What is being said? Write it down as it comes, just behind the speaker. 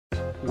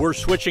We're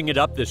switching it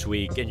up this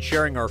week and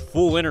sharing our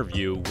full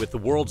interview with the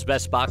world's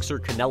best boxer,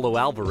 Canelo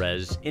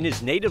Alvarez, in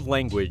his native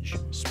language,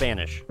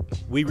 Spanish.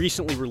 We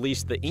recently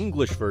released the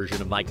English version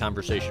of my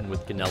conversation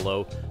with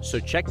Canelo, so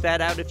check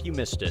that out if you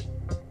missed it.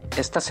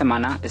 Esta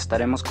semana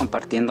estaremos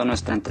compartiendo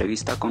nuestra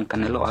entrevista con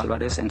Canelo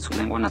Álvarez en su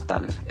lengua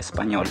natal,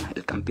 español.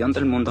 El campeón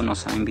del mundo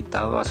nos ha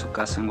invitado a su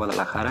casa en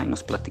Guadalajara y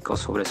nos platicó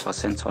sobre su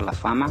ascenso a la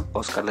fama,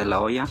 Oscar de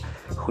la Hoya,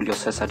 Julio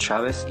César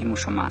Chávez y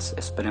mucho más.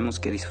 Esperemos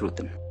que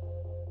disfruten.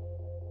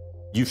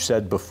 You've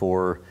said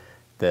before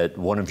that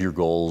one of your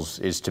goals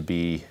is to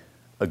be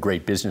a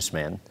great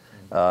businessman.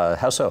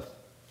 How so?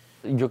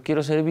 Yo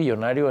quiero ser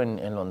billonario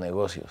en los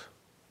negocios.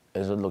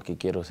 Eso es lo que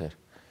quiero ser.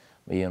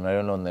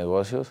 Millonario en los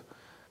negocios.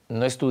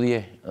 No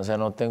estudié, o sea,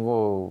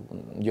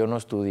 yo no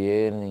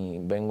estudié ni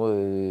vengo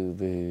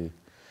de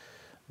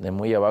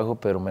muy abajo,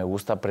 pero me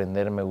gusta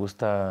aprender, me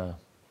gusta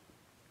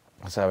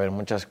saber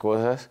muchas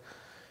cosas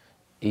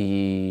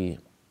y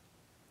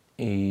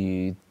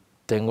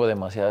tengo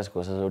demasiadas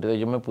cosas. Ahorita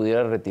yo me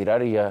pudiera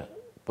retirar y ya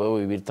puedo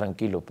vivir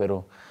tranquilo,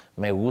 pero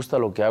me gusta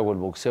lo que hago. El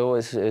boxeo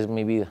es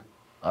mi vida.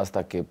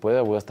 Hasta que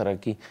pueda voy a estar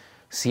aquí.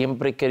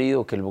 Siempre he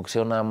querido que el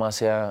boxeo nada más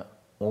sea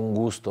un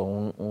gusto,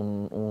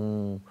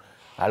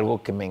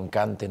 algo que me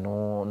encante,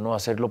 no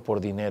hacerlo por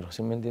dinero,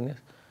 ¿sí me entiendes?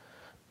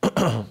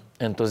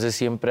 Entonces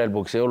siempre el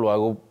boxeo lo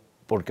hago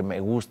porque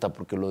me gusta,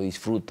 porque lo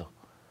disfruto,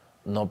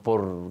 no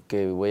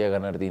porque voy a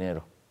ganar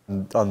dinero.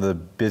 On the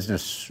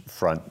business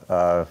front,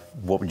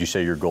 what would you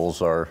say your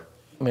goals are?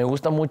 Me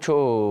gusta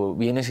mucho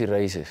bienes y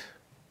raíces,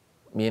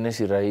 y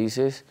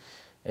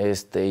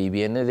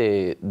viene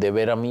de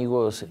ver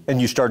amigos. And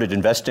you started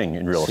investing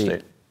in real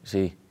estate.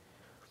 Sí.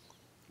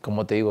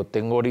 Como te digo,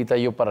 tengo ahorita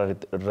yo para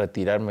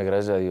retirarme,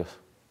 gracias a Dios.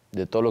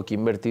 De todo lo que he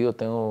invertido,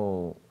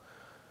 tengo...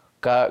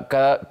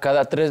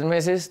 Cada 3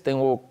 meses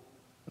tengo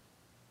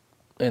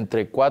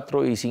entre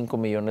 4 y 5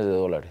 millones de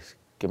dólares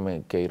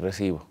que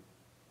recibo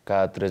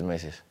cada 3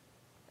 meses.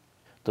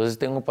 Entonces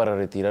tengo para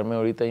retirarme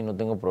ahorita y no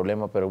tengo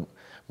problema, pero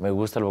me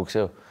gusta el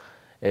boxeo.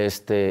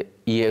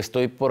 Y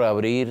estoy por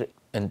abrir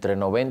entre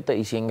 90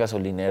 y 100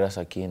 gasolineras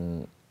aquí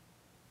en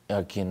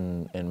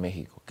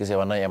México, que se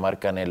van a llamar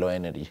Canelo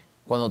Energy.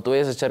 Cuando tú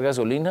vayas a echar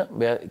gasolina,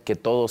 vea que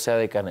todo sea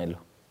de Canelo.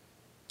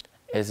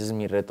 Ese es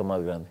mi reto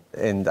más grande.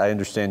 And I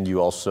understand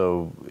you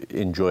also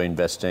enjoy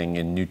investing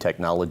in new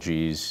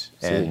technologies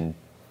and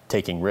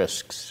taking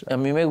risks. A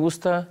mí no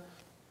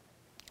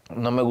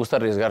me gusta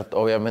arriesgar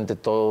obviamente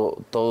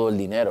todo el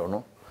dinero,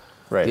 ¿no?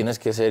 Right. Tienes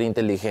que ser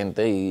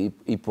inteligente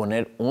y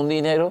poner un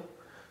dinero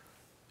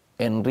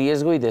en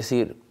riesgo y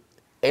decir,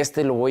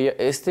 este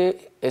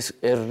es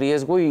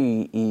riesgo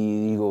y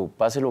digo,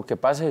 pase lo que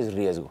pase, es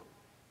riesgo.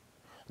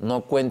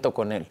 No cuento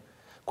con él.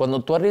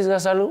 Cuando tú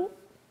arriesgas algo,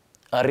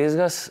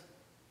 arriesgas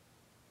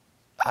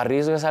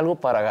algo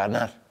para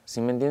ganar,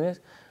 ¿sí me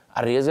entiendes?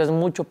 Arriesgas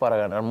mucho para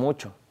ganar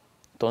mucho.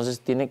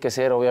 Entonces tiene que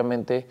ser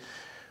obviamente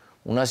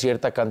una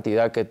cierta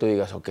cantidad que tú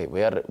digas, ok,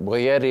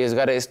 voy a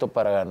arriesgar esto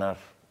para ganar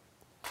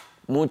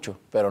mucho,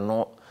 pero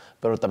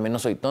también no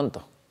soy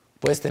tonto.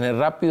 Puedes tener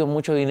rápido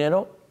mucho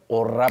dinero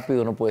o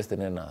rápido no puedes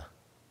tener nada.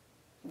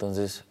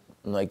 Entonces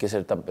no hay que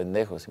ser tan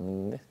pendejo, ¿sí me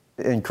entiendes?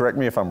 And correct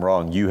me if I'm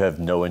wrong, you have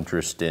no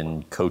interest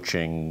in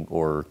coaching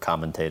or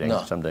commentating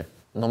someday?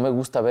 No me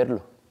gusta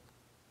verlo.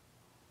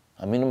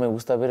 A mí no me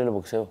gusta ver el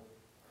boxeo.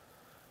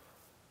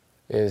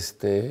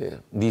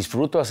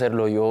 Disfruto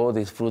hacerlo yo,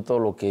 disfruto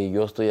lo que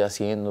yo estoy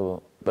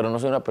haciendo, pero no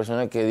soy una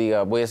persona que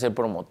diga voy a ser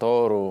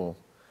promotor o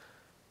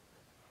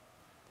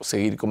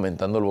seguir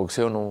comentando el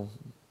boxeo,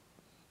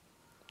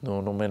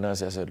 no me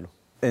nace hacerlo.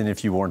 And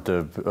if you weren't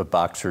a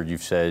boxer,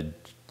 you've said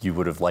you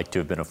would have liked to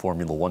have been a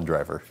Formula One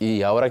driver.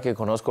 Y ahora que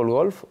conozco el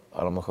golf,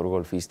 a lo mejor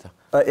golfista.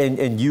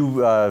 And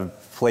you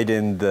played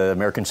in the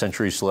American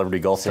Century Celebrity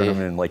Golf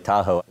Tournament in Lake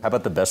Tahoe. How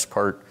about the best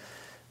part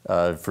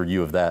for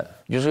you of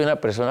that? Yo soy una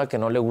persona que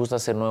no le gusta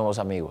hacer nuevos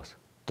amigos.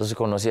 Entonces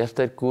conocí a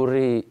Steph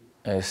Curry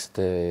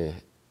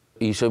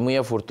y soy muy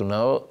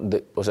afortunado,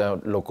 o sea,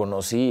 lo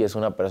conocí, es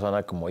una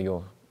persona como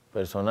yo,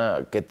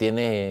 persona que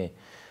tiene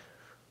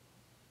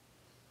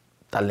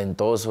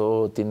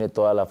talentoso, tiene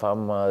toda la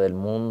fama del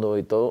mundo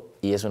y todo,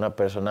 y es una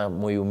persona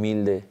muy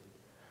humilde,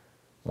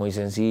 muy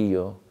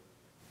sencillo.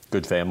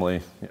 Good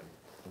family.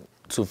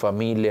 Su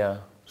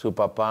familia, su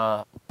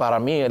papá. Para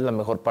mí es la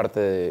mejor parte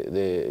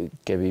de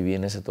que viví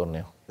en ese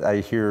torneo. I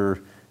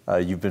hear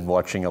you've been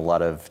watching a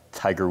lot of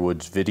Tiger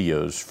Woods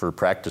videos for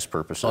practice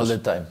purposes. All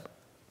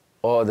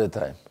the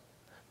time.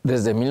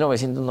 Desde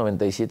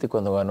 1997,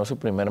 cuando ganó su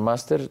primer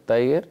Master,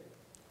 Tiger,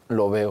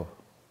 lo veo.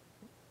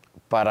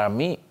 Para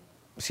mí,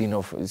 sin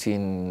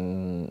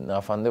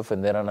afán de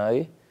ofender a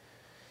nadie,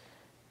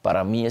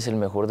 para mí es el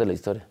mejor de la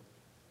historia.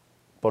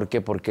 ¿Por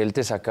qué? Porque él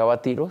te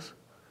sacaba tiros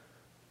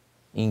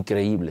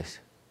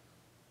increíbles.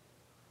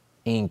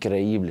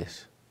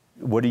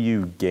 What do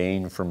you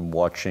gain from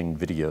watching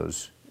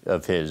videos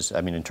of his?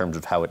 I mean, in terms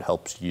of how it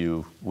helps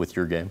you with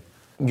your game?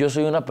 Yo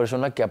soy una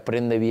persona que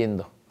aprende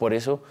viendo. Por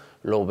eso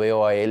lo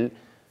veo a él,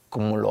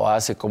 cómo lo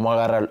hace, cómo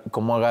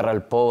agarra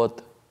el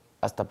pot,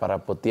 hasta para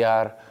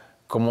potear,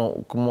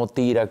 cómo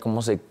tira,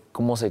 cómo se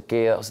cómo se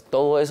queda, o sea,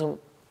 todo eso,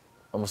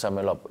 o sea,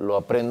 lo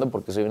aprendo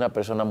porque soy una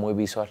persona muy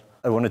visual.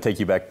 I want to take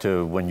you back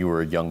to when you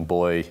were a young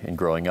boy and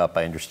growing up.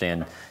 I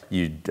understand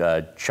you'd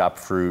chop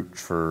fruit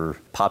for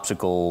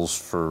popsicles,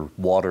 for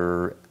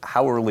water.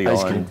 How early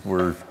on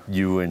were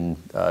you and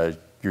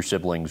your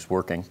siblings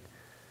working?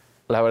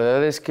 La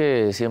verdad es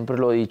que siempre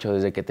lo he dicho,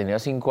 desde que tenía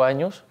 5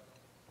 años,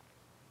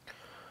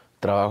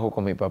 trabajo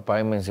con mi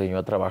papá y me enseñó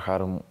a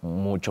trabajar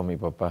mucho mi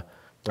papá.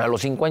 A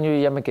los 5 años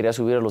yo ya me quería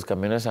subir a los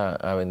camiones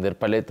a vender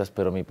paletas,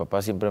 pero mi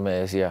papá siempre me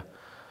decía,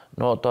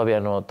 no,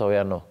 todavía no,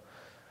 todavía no.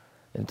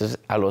 Entonces,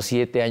 a los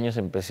 7 años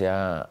empecé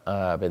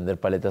a vender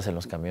paletas en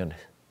los camiones.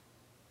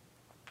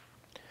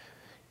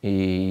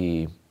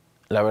 Y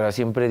la verdad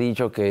siempre he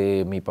dicho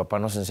que mi papá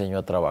nos enseñó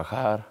a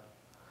trabajar,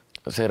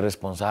 a ser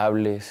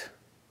responsables.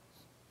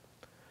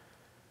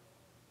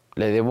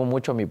 Le debo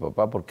mucho a mi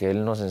papá porque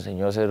él nos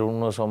enseñó a ser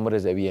unos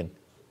hombres de bien.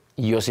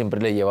 Y yo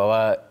siempre le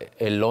llevaba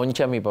el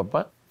lonche a mi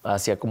papá,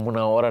 hacía como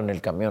 1 hora en el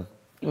camión.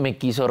 Me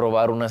quiso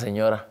robar una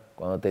señora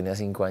cuando tenía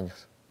 5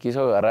 años.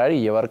 Quiso agarrar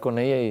y llevar con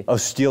ella. Y... Oh,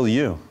 steal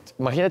you.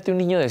 Imagínate un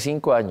niño de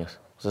 5 años.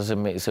 O sea,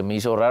 se me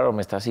hizo raro,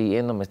 me está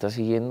siguiendo, me está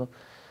siguiendo.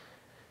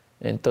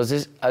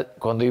 Entonces,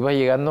 cuando iba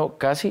llegando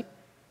casi,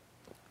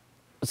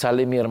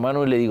 sale mi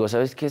hermano y le digo,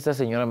 ¿sabes qué? Esta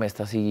señora me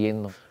está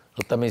siguiendo.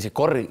 Otra me dice,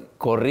 corre.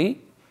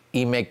 Corrí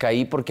y me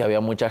caí porque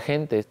había mucha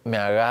gente. Me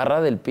agarra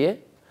del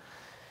pie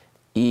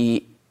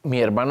y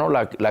mi hermano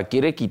la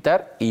quiere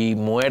quitar y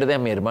muerde a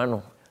mi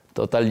hermano.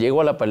 Total,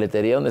 llego a la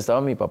paletería donde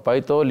estaba mi papá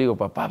y todo. Le digo,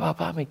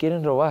 papá, me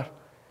quieren robar.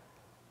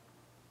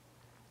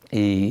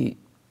 Y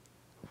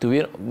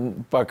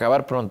para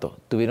acabar pronto,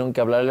 tuvieron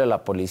que hablarle a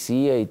la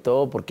policía y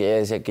todo porque ella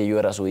decía que yo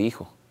era su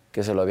hijo,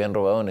 que se lo habían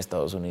robado en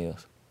Estados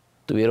Unidos.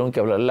 Tuvieron que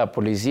hablarle a la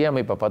policía,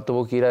 mi papá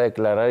tuvo que ir a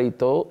declarar y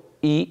todo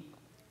y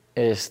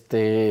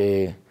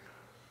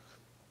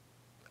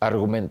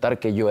argumentar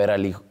que yo era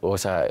el hijo, o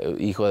sea,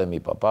 hijo de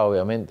mi papá,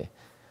 obviamente,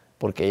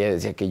 porque ella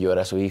decía que yo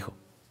era su hijo.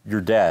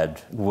 Your dad,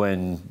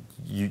 when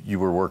you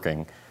were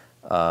working,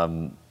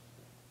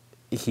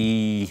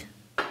 he,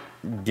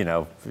 you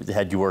know,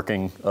 had you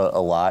working a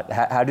lot.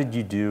 How did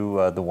you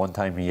do the one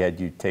time he had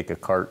you take a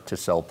cart to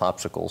sell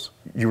popsicles?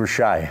 You were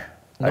shy,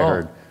 I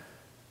heard.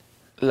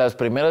 Las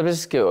primeras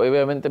veces que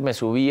obviamente me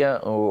subía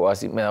o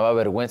así me daba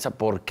vergüenza.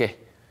 ¿Por qué?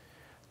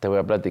 Te voy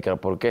a platicar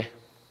por qué.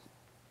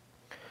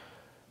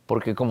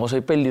 Porque como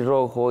soy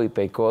pelirrojo y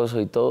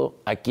pecoso y todo,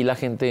 aquí la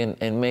gente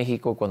en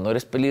México, cuando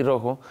eres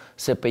pelirrojo,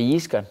 se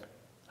pellizcan.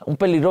 Un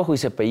pelirrojo y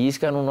se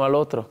pellizcan uno al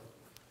otro.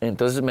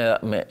 Entonces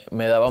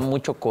me daba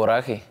mucho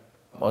coraje.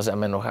 O sea,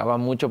 me enojaba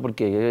mucho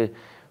porque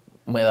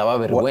me daba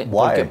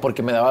vergüenza.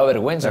 Porque me daba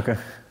vergüenza. Okay.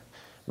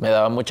 Me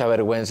daba mucha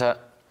vergüenza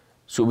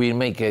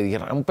subirme y que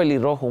dijeran, un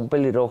pelirrojo.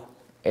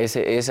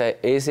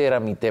 Ese era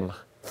mi tema.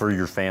 For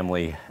your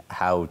family,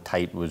 how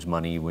tight was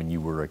money when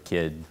you were a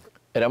kid?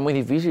 Era muy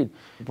difícil,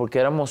 porque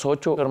éramos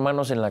 8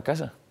 hermanos en la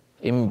casa.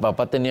 Y mi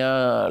papá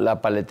tenía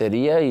la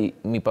paletería y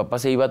mi papá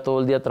se iba todo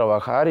el día a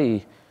trabajar,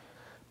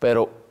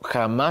 pero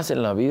jamás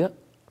en la vida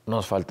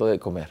nos faltó de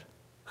comer.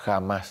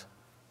 Jamás.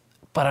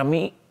 Para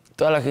mí,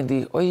 toda la gente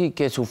dice, oye,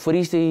 que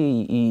sufriste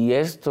y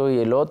esto y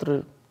el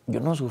otro. Yo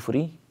no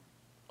sufrí.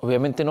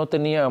 Obviamente no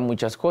tenía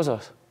muchas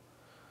cosas.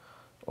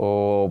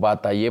 O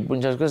batallé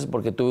muchas cosas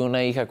porque tuve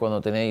una hija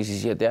cuando tenía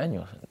 17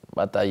 años.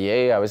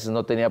 Batallé, a veces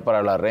no tenía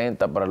para la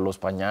renta, para los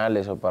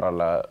pañales o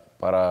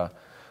para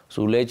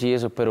su leche y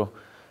eso, pero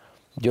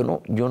yo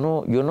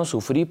no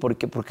sufrí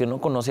porque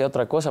no conocía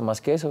otra cosa más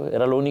que eso.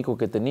 Era lo único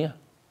que tenía.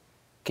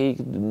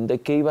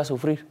 ¿De qué iba a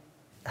sufrir?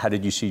 How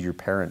did you see your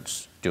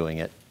parents doing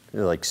it?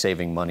 Like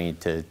saving money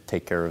to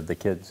take care of the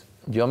kids?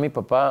 Yo a mi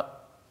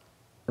papá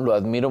lo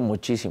admiro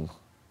muchísimo.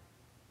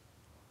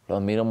 Lo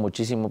admiro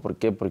muchísimo. ¿Por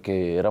qué?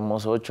 Porque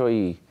éramos 8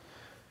 y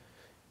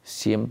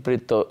siempre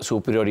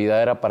su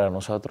prioridad era para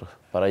nosotros,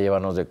 para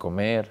llevarnos de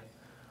comer.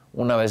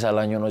 Una vez al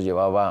año nos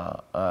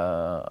llevaba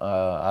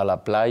a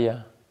la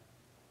playa.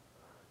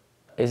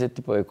 Ese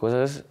tipo de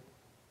cosas.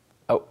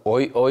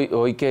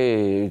 Hoy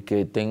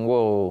que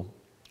tengo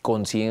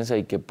conciencia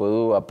y que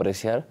puedo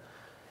apreciar,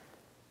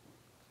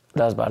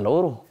 las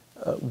valoro.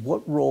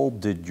 What role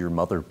did your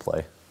mother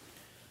play?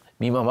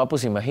 Mi mamá,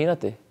 pues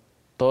imagínate,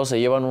 todos se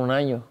llevan 1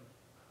 año.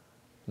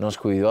 Nos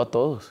cuidó a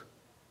todos.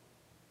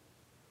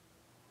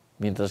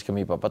 Mientras que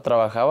mi papá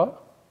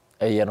trabajaba,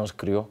 ella nos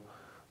crió,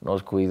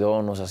 nos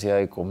cuidó, nos hacía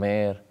de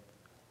comer,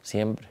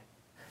 siempre.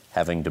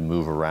 Having to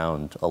move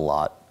around a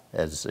lot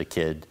as a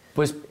kid,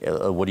 pues,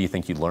 what do you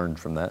think you learned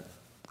from that?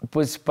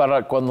 Pues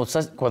para cuando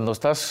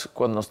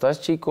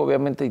estás chico,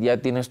 obviamente ya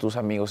tienes tus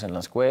amigos en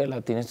la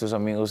escuela, tienes tus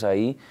amigos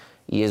ahí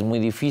y es muy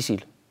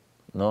difícil,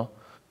 ¿no?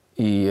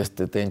 Y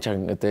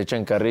te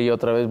echan carrilla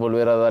otra vez,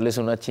 volver a darles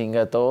una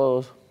chinga a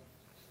todos.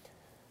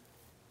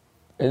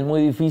 Es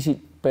muy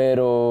difícil,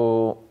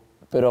 pero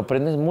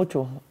aprendes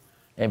mucho.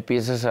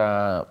 Empiezas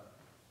a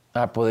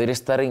poder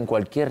estar en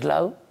cualquier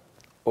lado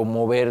o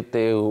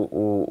moverte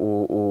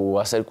o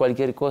hacer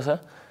cualquier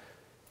cosa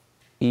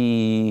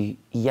y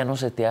ya no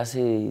se te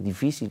hace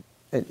difícil.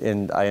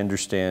 And I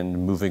understand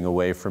moving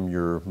away from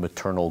your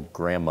maternal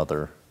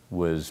grandmother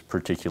was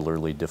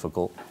particularly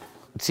difficult?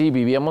 Sí,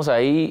 vivíamos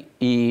ahí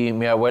y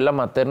mi abuela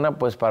materna,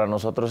 pues para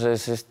nosotros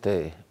es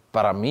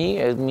para mí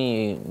es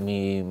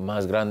mi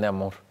más grande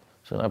amor.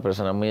 Es una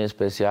persona muy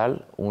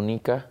especial,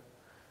 única.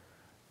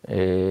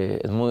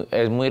 Es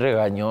muy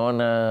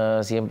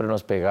regañona, siempre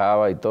nos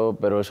pegaba y todo,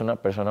 pero es una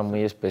persona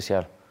muy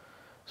especial.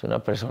 Es una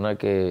persona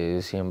que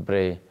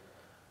siempre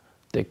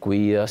te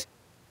cuida.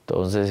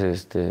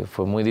 Entonces,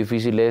 fue muy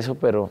difícil eso,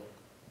 pero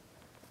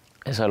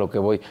es a lo que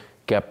voy,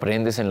 que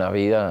aprendes en la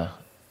vida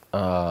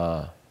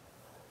a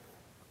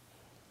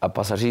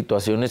pasar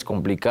situaciones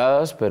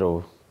complicadas,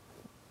 pero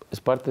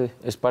es parte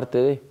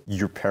de.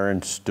 Your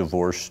parents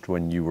divorced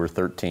when you were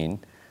 13.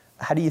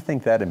 How do you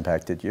think that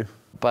impacted you?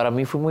 Para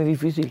mí fue muy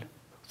difícil.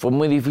 Fue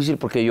muy difícil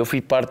porque yo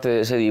fui parte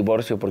de ese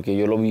divorcio, porque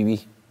yo lo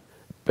viví.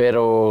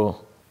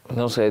 Pero,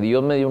 no sé,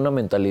 Dios me dio una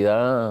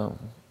mentalidad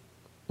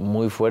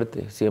muy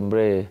fuerte.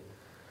 Siempre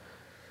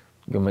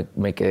yo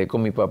me quedé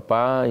con mi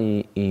papá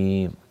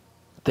y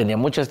tenía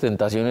muchas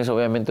tentaciones,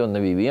 obviamente, donde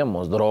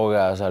vivíamos.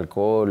 Drogas,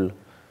 alcohol,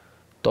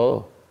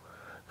 todo.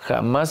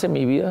 Jamás en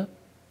mi vida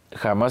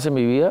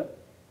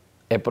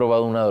he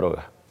probado una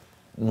droga.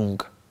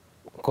 Nunca.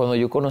 Cuando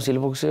yo conocí el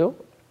boxeo,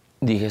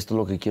 dije, esto es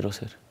lo que quiero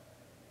hacer.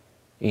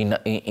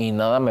 Y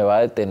nada me va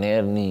a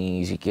detener,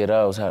 ni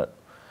siquiera, o sea,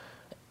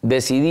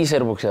 decidí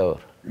ser boxeador.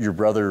 Your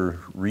brother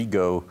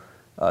Rigo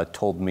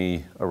told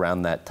me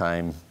around that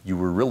time you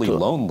were really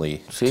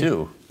lonely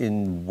too.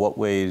 In what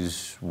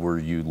ways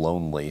were you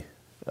lonely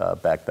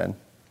back then?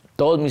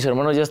 Todos mis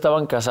hermanos ya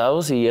estaban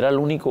casados y era el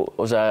único,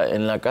 o sea,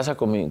 en la casa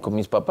con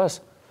mis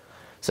papás.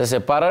 Se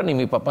separan y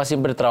mi papá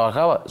siempre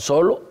trabajaba.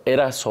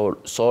 Era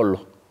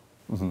solo.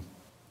 Mm-hmm.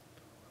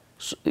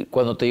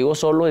 Cuando te digo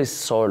solo, es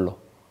solo.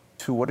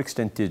 To what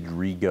extent did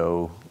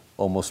Rigo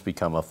almost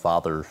become a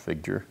father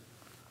figure?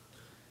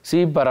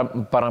 Sí,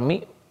 para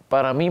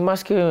mí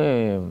más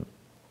que...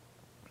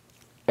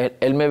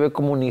 Él me ve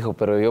como un hijo,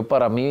 pero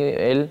para mí,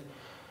 él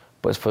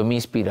pues fue mi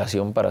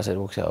inspiración para ser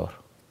boxeador.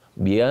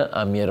 Vi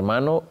a mi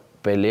hermano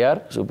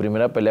pelear, su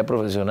primera pelea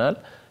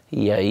profesional,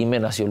 y ahí me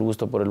nació el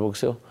gusto por el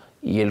boxeo.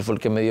 Y él fue el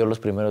que me dio los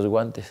primeros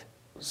guantes.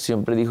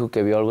 Siempre dijo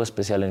que vio algo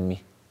especial en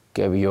mí,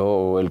 que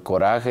vio el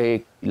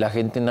coraje. La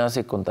gente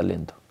nace con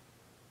talento,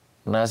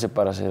 nace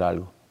para hacer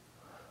algo.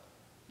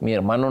 Mi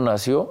hermano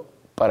nació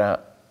para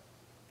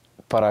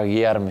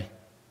guiarme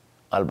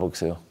al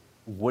boxeo.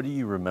 What do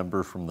you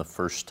remember from the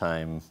first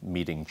time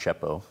meeting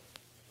Chepo?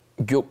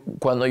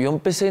 Cuando yo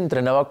empecé,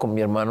 entrenaba con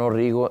mi hermano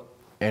Rigo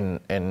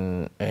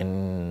en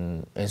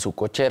su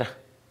cochera.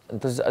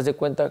 Entonces, haz de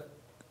cuenta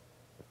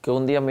que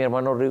un día mi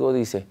hermano Rigo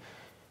dice,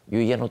 yo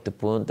ya no te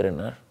puedo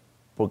entrenar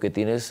porque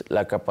tienes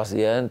la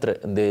capacidad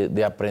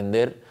de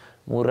aprender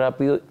muy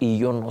rápido y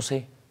yo no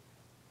sé.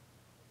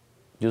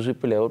 Yo soy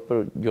peleador,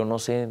 pero yo no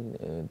sé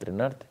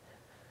entrenarte.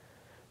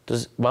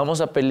 Entonces,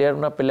 vamos a pelear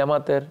una pelea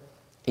amateur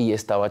y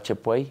estaba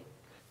Chepo ahí.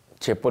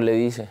 Chepo le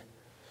dice,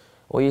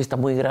 oye, está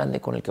muy grande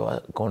con el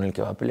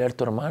que va a pelear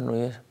tu hermano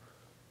y eso.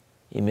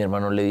 Y mi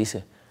hermano le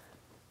dice,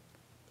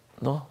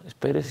 no,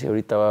 espérese,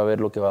 ahorita va a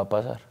ver lo que va a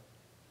pasar.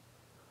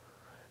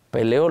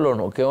 Peleo, lo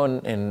noqueo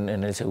en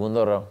el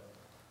segundo round.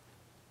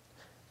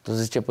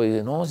 Entonces Chepo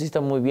dice, no, sí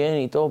está muy bien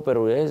y todo,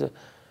 pero eso,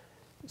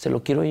 se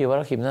lo quiero llevar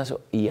al gimnasio.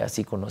 Y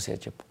así conocí a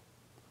Chepo.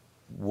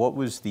 What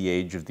was the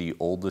age of the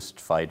oldest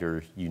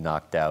fighter you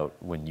knocked out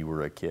when you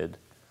were a kid?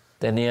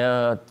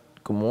 Tenía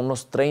como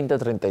unos 30,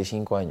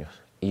 35 años.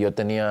 Y yo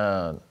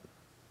tenía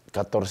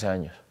 14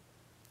 años.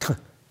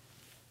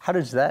 How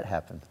does that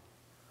happen?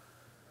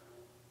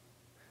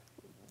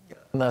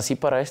 Nací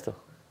para esto.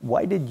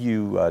 Why did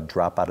you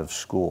drop out of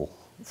school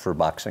for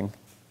boxing?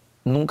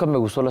 Nunca me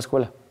gustó la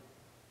escuela.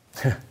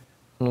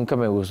 Nunca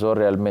me gustó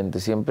realmente.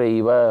 Siempre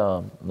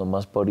iba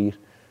nomás por ir.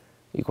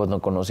 Y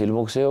cuando conocí el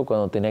boxeo,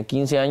 cuando tenía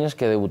 15 años,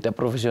 que debuté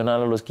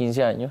profesional a los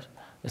 15 años,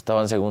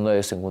 estaba en segundo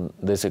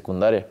de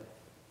secundaria.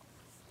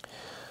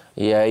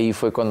 Y ahí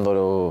fue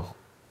cuando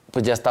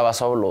pues ya estaba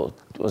solo.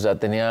 O sea,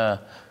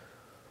 tenía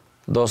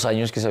 2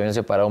 años que se habían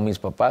separado mis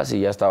papás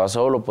y ya estaba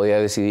solo. Podía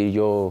decidir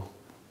yo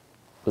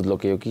pues, lo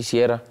que yo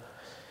quisiera.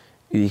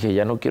 Y dije,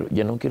 ya no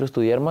quiero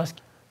estudiar más.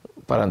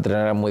 Para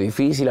entrenar era muy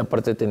difícil,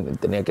 aparte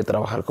tenía que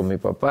trabajar con mi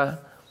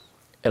papá.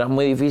 Era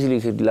muy difícil y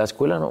dije, la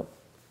escuela no.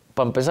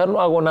 Para empezar,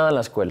 no hago nada en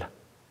la escuela.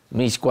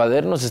 Mis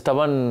cuadernos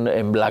estaban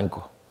en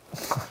blanco.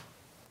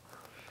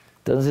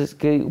 Entonces,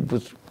 ¿qué?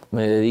 Pues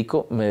me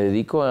dedico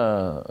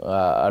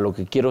a lo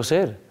que quiero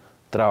ser,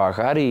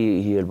 trabajar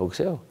y el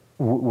boxeo.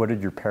 What did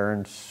your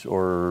parents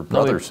or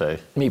brothers say?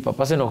 Mi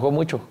papá se enojó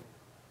mucho.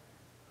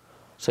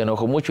 Se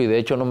enojó mucho y de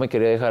hecho no me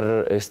quería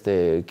dejar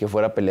que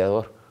fuera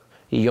peleador.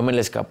 Y yo me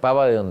le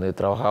escapaba de donde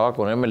trabajaba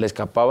con él, me le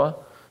escapaba.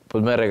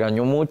 Pues me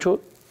regañó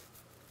mucho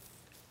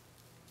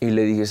y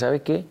le dije,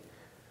 ¿sabe qué?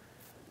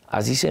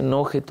 Así se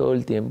enoje todo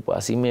el tiempo,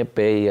 así me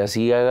pegue,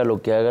 así haga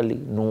lo que haga,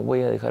 no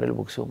voy a dejar el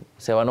boxeo.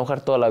 Se va a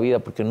enojar toda la vida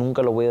porque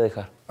nunca lo voy a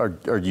dejar. Are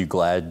you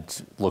glad,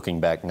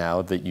 looking back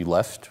now, that you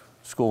left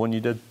school when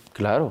you did?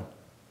 Claro.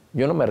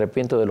 Yo no me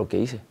arrepiento de lo que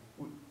hice.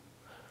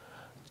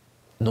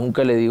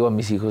 Nunca le digo a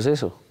mis hijos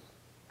eso,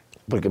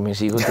 porque mis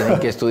hijos tienen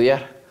que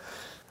estudiar.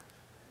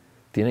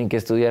 tienen que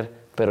estudiar,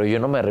 pero yo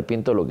no me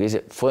arrepiento de lo que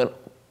hice.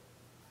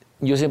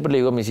 Yo siempre le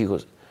digo a mis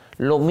hijos,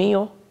 lo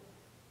mío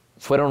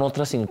fueron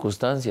otras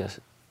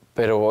circunstancias,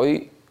 pero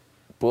hoy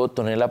puedo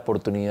tener la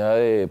oportunidad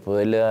de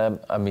poderle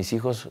dar a mis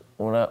hijos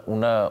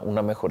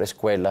una mejor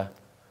escuela,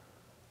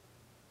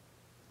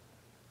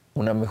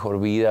 una mejor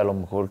vida, a lo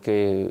mejor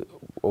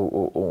o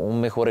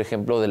un mejor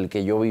ejemplo del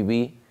que yo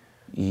viví.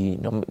 Y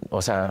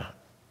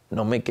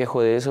no me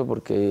quejo de eso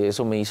porque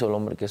eso me hizo el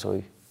hombre que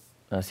soy.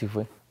 Así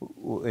fue.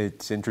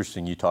 It's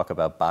interesting you talk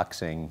about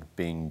boxing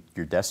being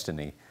your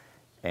destiny.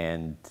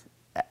 And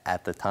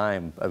at the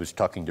time, I was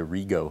talking to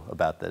Rigo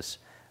about this.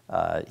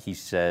 He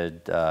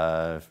said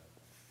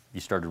you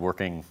started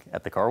working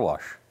at the car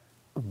wash,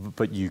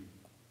 but you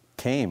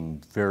came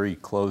very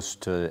close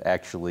to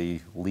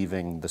actually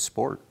leaving the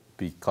sport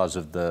because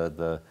of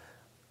the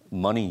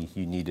money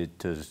you needed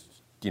to,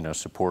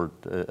 support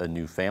a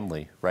new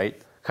family,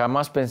 right?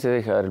 Jamás pensé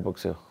dejar el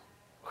boxeo.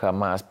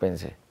 Jamás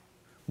pensé.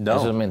 No.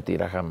 Eso es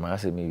mentira,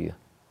 jamás en mi vida.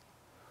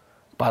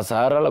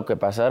 Pasara lo que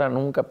pasara,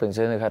 nunca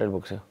pensé en dejar el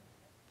boxeo.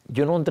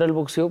 Yo no entré al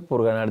boxeo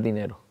por ganar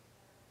dinero.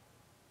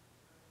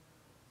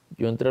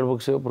 Yo entré al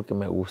boxeo porque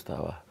me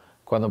gustaba.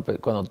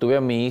 Cuando tuve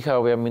a mi hija,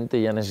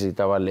 obviamente ya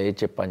necesitaba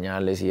leche,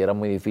 pañales, y era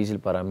muy difícil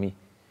para mí,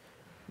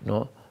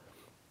 ¿no?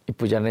 Y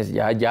pues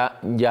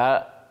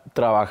ya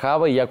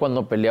trabajaba, y ya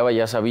cuando peleaba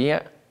ya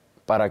sabía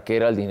para qué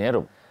era el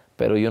dinero.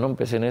 Pero yo no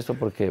empecé en esto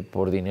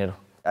por dinero.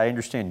 I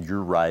understand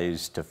your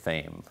rise to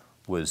fame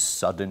was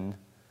sudden,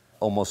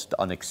 almost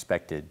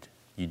unexpected.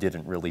 You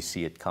didn't really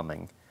see it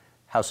coming.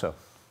 How so?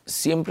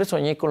 Siempre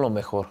soñé con lo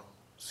mejor,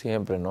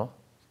 siempre, ¿no?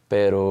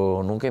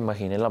 Pero nunca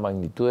imaginé la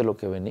magnitud de lo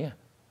que venía.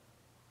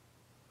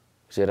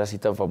 Ser así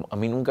tan famoso. A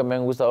mí nunca me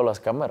han gustado las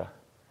cámaras.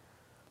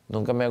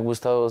 Nunca me ha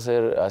gustado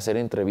hacer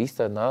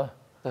entrevistas, nada.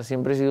 O sea,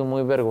 siempre he sido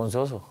muy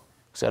vergonzoso.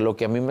 O sea, lo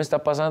que a mí me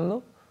está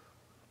pasando,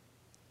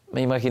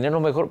 me imaginé lo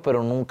mejor,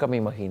 pero nunca me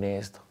imaginé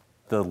esto.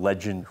 The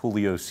legend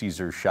Julio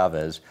Cesar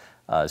Chavez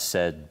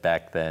said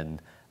back then,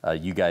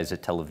 you guys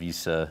at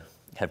Televisa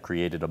have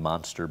created a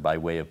monster by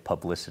way of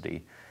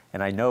publicity.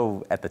 And I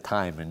know at the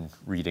time in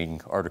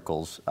reading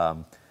articles,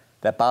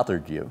 that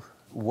bothered you.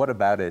 What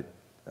about it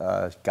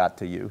got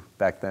to you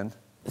back then?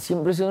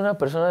 Siempre he sido una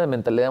persona de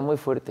mentalidad muy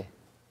fuerte.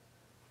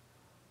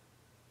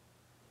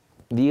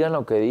 Digan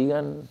lo que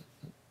digan,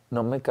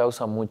 no me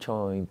causa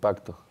mucho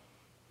impacto.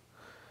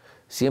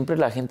 Siempre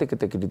la gente que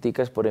te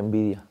critica es por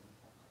envidia,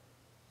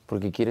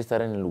 porque quiere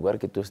estar en el lugar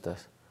que tú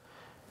estás.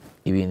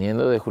 Y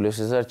viniendo de Julio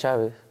César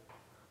Chávez,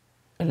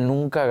 él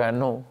nunca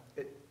ganó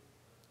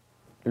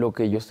lo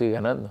que yo estoy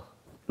ganando.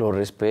 Lo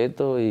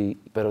respeto,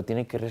 pero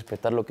tiene que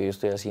respetar lo que yo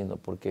estoy haciendo,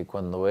 porque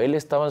cuando él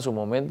estaba en su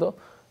momento,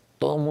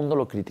 todo el mundo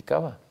lo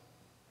criticaba.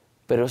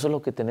 Pero eso es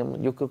lo que tenemos,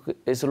 yo creo que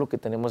eso es lo que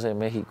tenemos en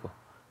México.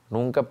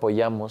 Nunca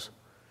apoyamos,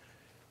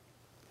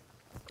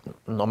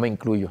 no me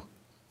incluyo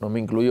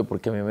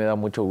porque a mí me da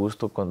mucho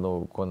gusto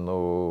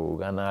cuando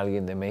gana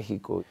alguien de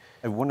México.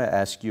 I want to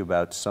ask you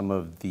about some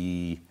of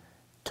the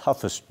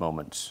toughest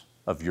moments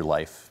of your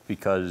life,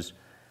 because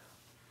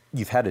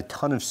you've had a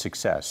ton of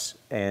success,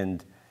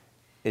 and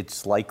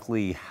it's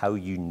likely how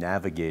you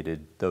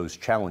navigated those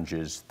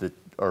challenges that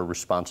are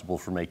responsible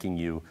for making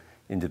you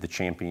into the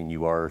champion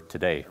you are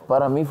today.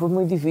 Para mí fue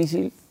muy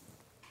difícil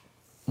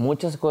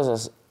muchas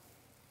cosas.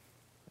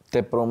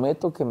 Te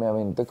prometo que me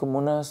aventé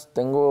como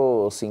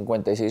tengo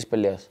 56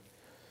 peleas.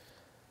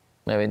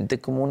 Me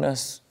aventé como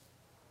unas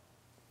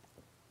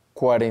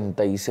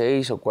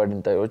 46 o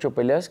 48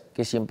 peleas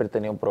que siempre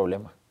tenía un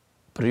problema.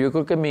 Pero yo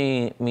creo que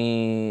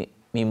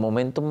mi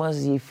momento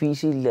más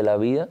difícil de la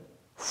vida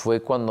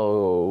fue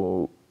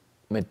cuando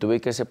me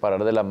tuve que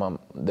separar de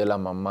la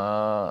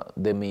mamá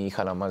de mi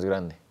hija, la más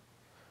grande.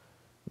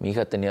 Mi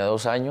hija tenía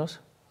 2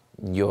 años,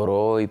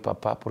 lloró y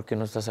papá, ¿por qué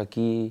no estás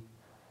aquí?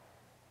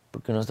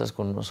 ¿Por qué no estás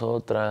con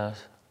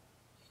nosotras?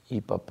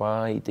 Y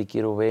papá, y te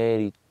quiero ver.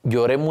 Y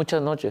lloré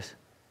muchas noches,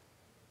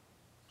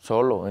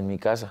 solo en mi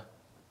casa.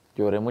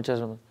 Lloré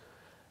muchas noches.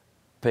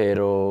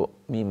 Pero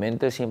mi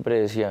mente siempre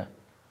decía,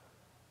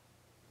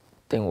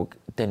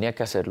 tenía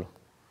que hacerlo.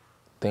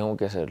 Tengo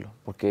que hacerlo,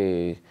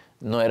 porque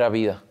no era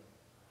vida.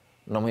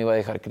 No me iba a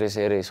dejar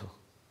crecer eso.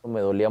 Me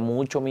dolía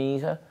mucho mi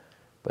hija,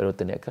 pero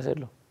tenía que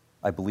hacerlo.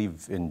 I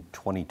believe in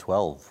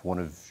 2012, one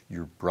of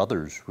your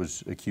brothers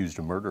was accused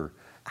of murder.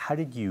 How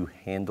did you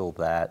handle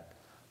that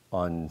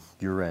on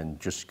your end,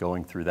 just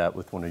going through that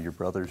with one of your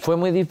brothers? Fue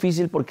muy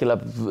difícil porque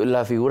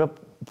la figura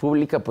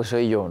pública pues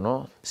soy yo,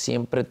 ¿no?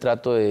 Siempre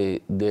trato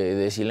de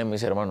decirle a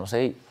mis hermanos,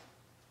 hey,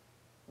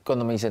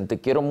 cuando me dicen, te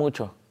quiero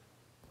mucho.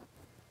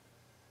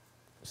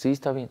 Sí,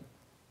 está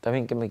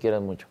bien que me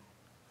quieras mucho.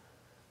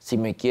 Si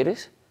me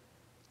quieres,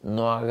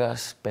 no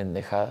hagas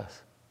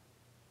pendejadas.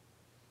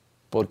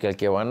 Porque el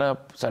que van a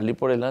salir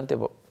por delante,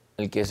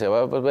 el que se va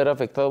a ver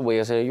afectado voy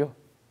a ser yo.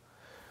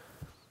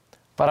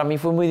 Para mí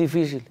fue muy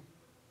difícil.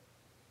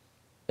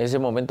 Ese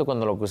momento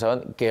cuando lo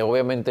acusaban, que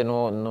obviamente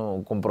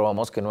no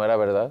comprobamos que no era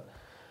verdad,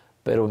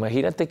 pero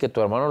imagínate que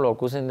tu hermano lo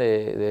acusen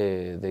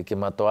de que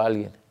mató a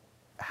alguien.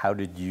 How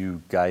did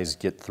you guys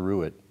get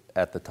through it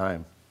at the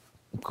time?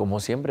 Como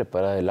siempre,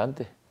 para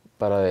adelante.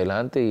 para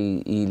adelante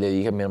y le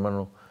dije a mi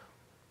hermano,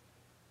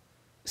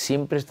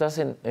 siempre estás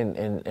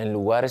en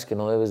lugares que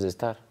no debes de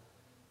estar.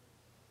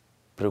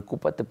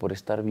 Preocúpate por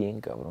estar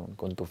bien, cabrón,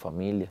 con tu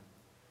familia.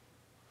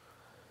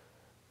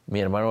 Mi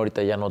hermano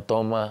ahorita ya no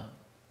toma,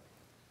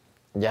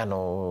 ya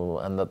no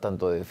anda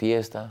tanto de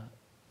fiesta.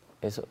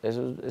 Eso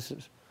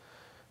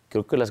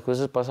creo que las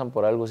cosas pasan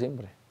por algo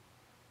siempre.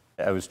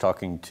 I was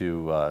talking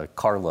to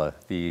Carla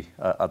the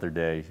other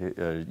day,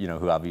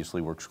 who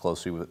obviously works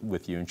closely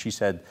with you, and she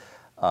said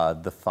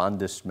the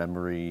fondest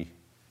memory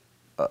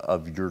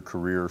of your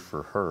career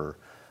for her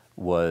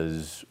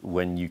was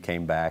when you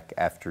came back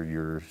after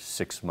your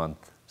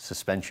 6-month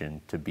suspension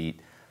to beat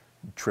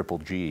Triple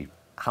G.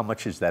 How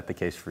much is that the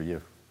case for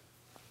you?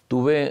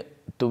 Tuve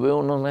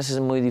unos meses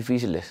muy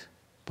difíciles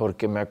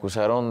porque me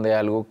acusaron de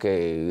algo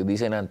que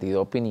dicen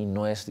antidoping y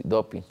no es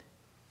doping.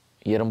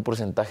 Y era un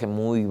porcentaje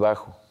muy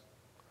bajo.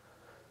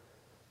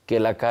 Que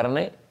la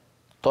carne,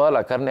 toda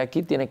la carne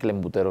aquí tiene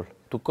clenbuterol.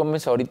 Tú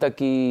comes ahorita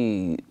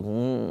aquí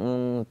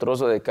un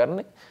trozo de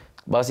carne,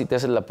 vas y te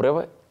haces la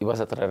prueba y vas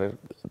a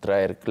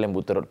traer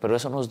clenbuterol. Pero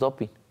eso no es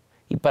doping.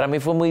 Y para mí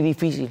fue muy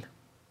difícil.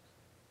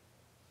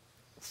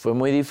 Fue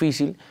muy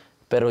difícil,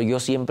 pero yo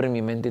siempre en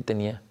mi mente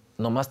tenía,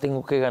 nomás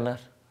tengo que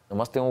ganar.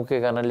 Nomás tengo que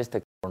ganarle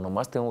este cabrón,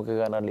 nomás tengo que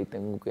ganarle y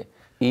tengo que...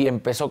 Y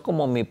empezó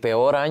como mi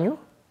peor año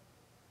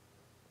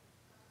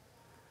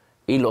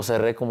y lo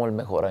cerré como el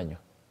mejor año.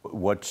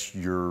 What's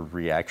your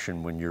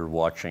reaction when you're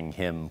watching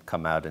him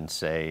come out and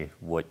say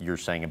what you're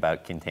saying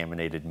about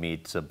contaminated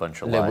meat's a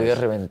bunch of lies? Le voy a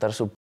reventar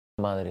su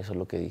madre, eso es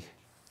lo que dije.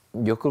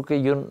 Yo creo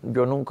que yo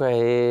nunca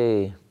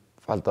he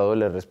faltado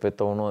el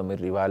respeto a uno de mis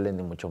rivales,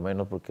 ni mucho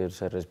menos, porque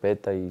se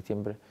respeta y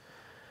siempre.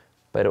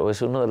 Pero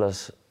es una de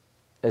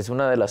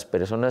las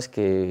personas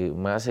que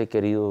más he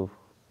querido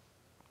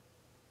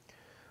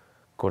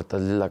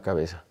cortarle la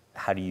cabeza.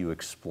 How do you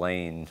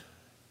explain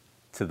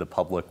to the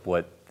public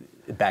what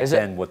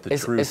the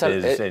truth is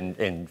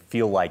and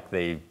feel like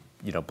they,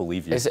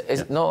 believe you?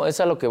 No, es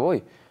a lo que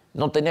voy.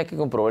 No tenía que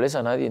comprobarles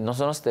a nadie. No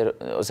son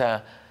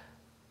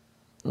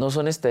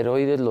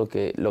esteroides lo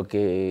que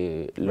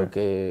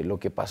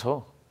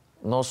pasó.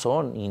 No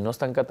son y no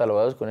están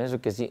catalogados con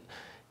eso. Que sí,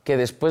 que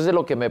después de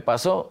lo que me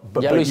pasó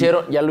ya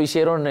lo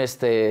hicieron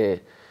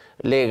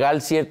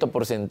legal cierto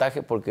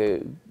porcentaje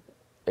porque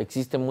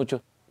existe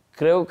mucho.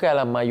 Creo que a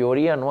la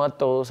mayoría, no a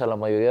todos, a la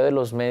mayoría de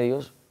los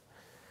medios,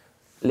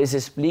 les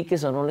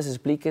expliques o no les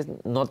expliques,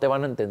 no te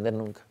van a entender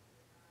nunca.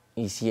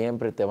 Y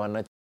siempre te van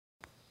a...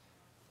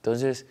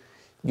 Entonces,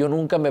 yo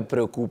nunca me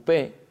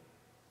preocupé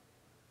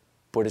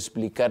por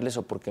explicarles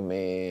o porque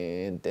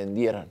me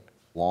entendieran.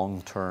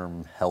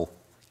 Long-term health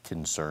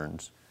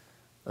concerns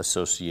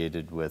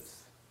associated with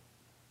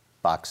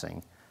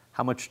boxing.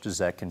 How much does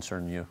that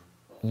concern you?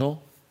 No,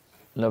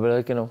 la verdad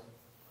es que no.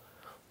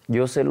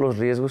 Yo sé los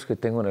riesgos que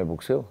tengo en el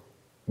boxeo.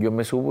 Yo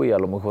me subo y a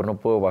lo mejor no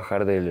puedo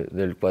bajar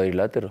del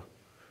cuadrilátero.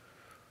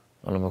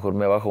 A lo mejor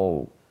me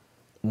bajo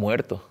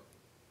muerto.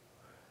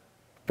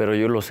 Pero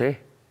yo lo sé.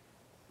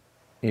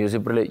 Y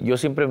yo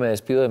siempre me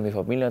despido de mi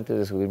familia antes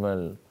de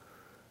subirme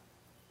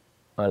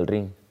al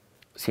ring.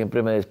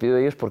 Siempre me despido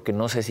de ellos porque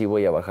no sé si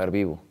voy a bajar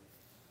vivo.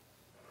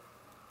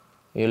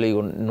 Y yo le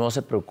digo, no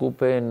se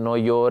preocupen, no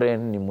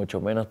lloren, ni mucho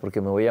menos,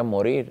 porque me voy a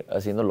morir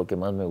haciendo lo que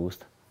más me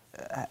gusta.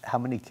 How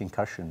many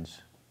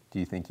concussions do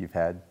you think you've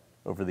had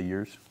over the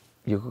years?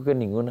 Yo creo que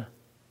ninguna.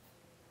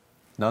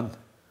 None?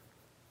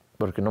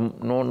 Porque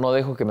no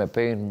dejo que me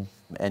peguen.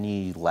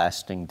 Any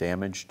lasting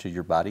damage to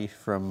your body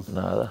from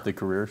the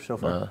career so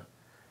far?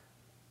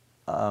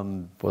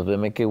 Nada. Pues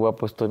veme qué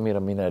guapo estoy, mira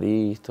mi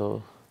nariz,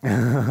 todo.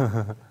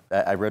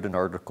 I read an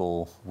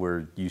article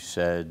where you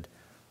said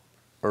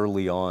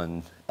early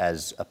on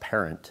as a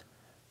parent,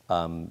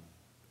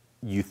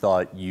 you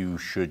thought you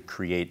should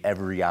create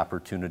every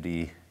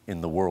opportunity in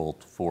the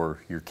world for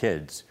your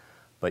kids,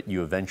 but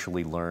you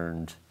eventually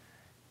learned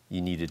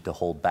you needed to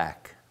hold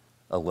back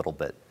a little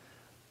bit.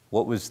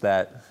 What was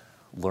that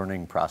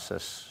learning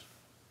process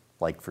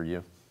like for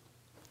you?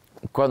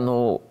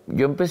 Cuando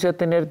yo empecé a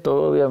tener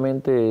todo,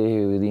 obviamente,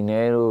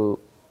 dinero,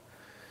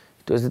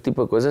 todo este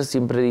tipo de cosas,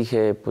 siempre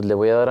dije, pues le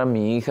voy a dar a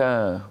mi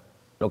hija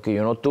lo que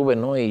yo no tuve,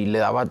 ¿no? Y le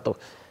daba todo.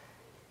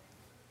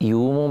 Y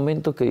hubo un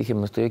momento que dije,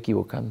 me estoy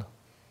equivocando.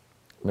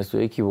 Me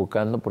estoy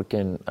equivocando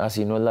porque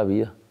así no es la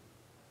vida.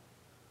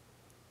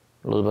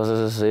 Vas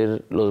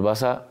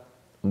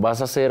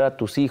a hacer a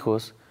tus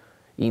hijos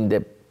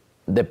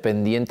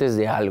dependientes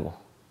de algo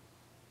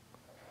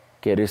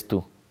que eres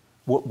tú.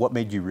 What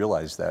made you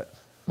realize that?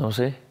 No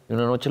sé,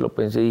 una noche lo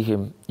pensé y dije,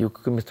 yo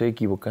creo que me estoy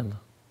equivocando.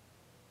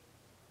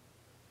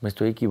 Me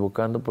estoy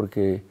equivocando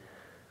porque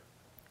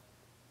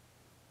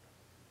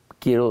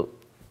quiero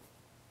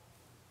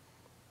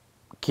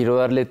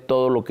darle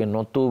todo lo que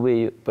no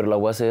tuve, pero la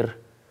voy a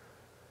hacer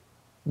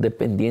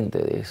dependiente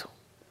de eso.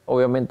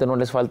 Obviamente no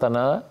les falta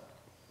nada,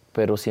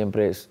 pero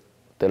siempre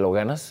te lo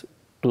ganas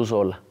tú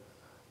sola.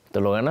 Te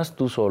lo ganas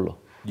tú solo.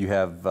 You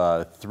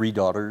have 3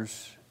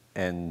 daughters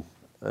and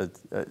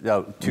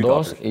no, 2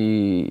 Dos daughters.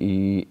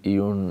 y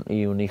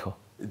un hijo.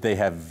 They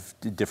have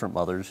different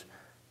mothers.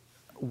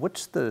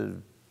 What's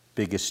the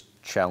biggest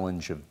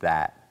challenge of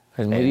that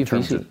Es muy in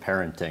terms difícil. of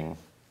parenting?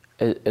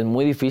 Es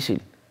muy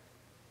difícil.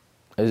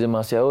 Es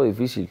demasiado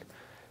difícil.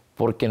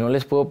 Porque no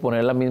les puedo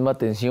poner la misma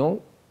atención.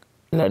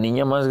 La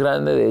niña más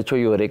grande, de hecho,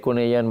 lloré con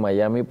ella en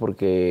Miami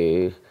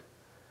porque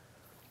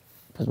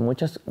pues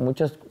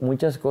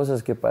muchas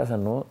cosas que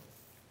pasan, ¿no?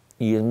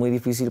 Y es muy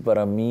difícil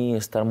para mí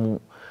estar...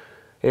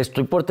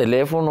 Estoy por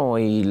teléfono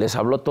y les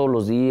hablo todos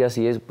los días,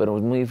 pero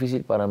es muy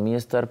difícil para mí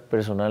estar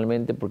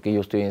personalmente porque yo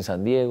estoy en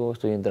San Diego,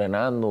 estoy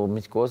entrenando,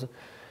 mis cosas.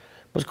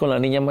 Pues con la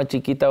niña más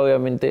chiquita,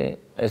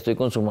 obviamente, estoy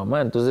con su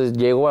mamá. Entonces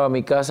llego a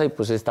mi casa y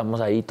pues estamos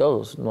ahí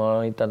todos, no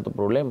hay tanto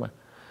problema.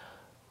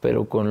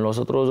 Pero con los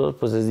otros dos,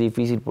 pues es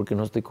difícil porque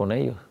no estoy con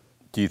ellos.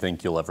 Do you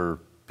think you'll ever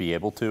be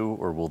able to,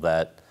 or will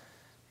that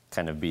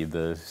kind of be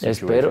the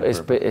situation?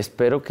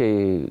 Espero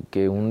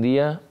que un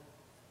día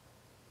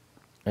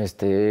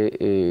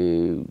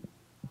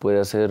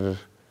pueda ser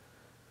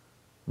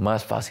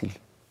más fácil.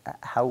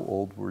 How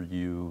old were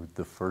you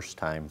the first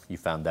time you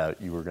found out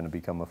you were going to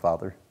become a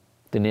father?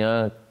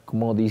 Tenía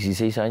como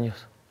 16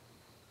 años.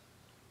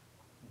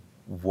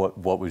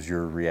 What was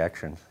your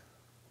reaction?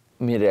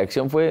 Mi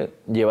reacción fue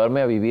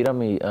llevarme a vivir a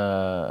mi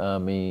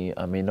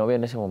novia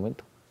en ese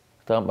momento.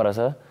 Estaba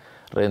embarazada.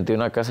 Renté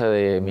una casa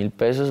de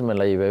 $1,000, me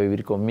la llevé a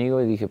vivir conmigo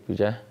y dije, pues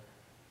ya.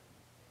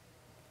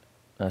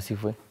 Así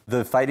fue.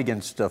 The fight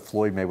against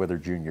Floyd Mayweather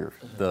Jr.,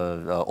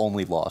 the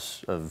only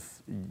loss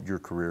of your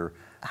career,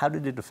 how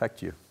did it affect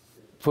you?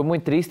 Fue muy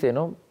triste,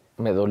 ¿no?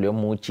 Me dolió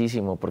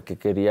muchísimo porque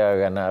quería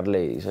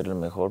ganarle y ser el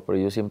mejor, pero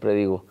yo siempre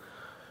digo,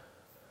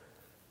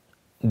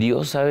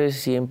 Dios sabe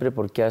siempre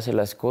por qué hace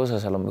las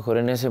cosas. A lo mejor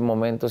en ese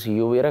momento, si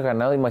yo hubiera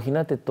ganado,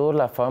 imagínate toda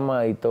la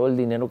fama y todo el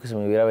dinero que se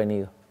me hubiera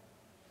venido.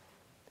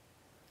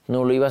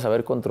 No lo iba a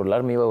saber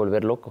controlar, me iba a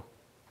volver loco.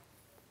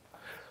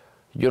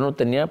 Yo no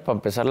tenía, para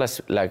empezar,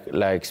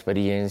 la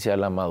experiencia,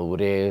 la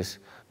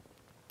madurez.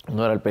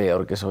 No era el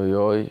peleador que soy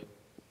hoy.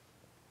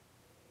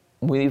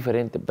 Muy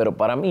diferente. Pero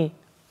para mí,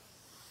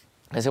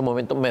 ese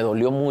momento me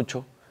dolió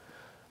mucho.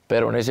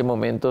 Pero en ese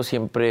momento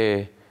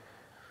siempre...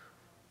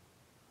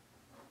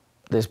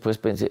 Después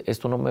pensé,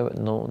 esto no me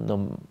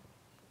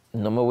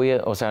voy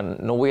a... O sea,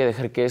 no voy a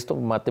dejar que esto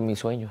mate mis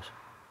sueños.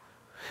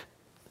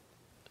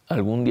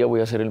 Algún día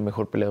voy a ser el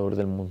mejor peleador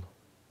del mundo.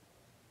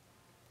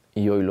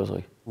 Y hoy lo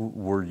soy.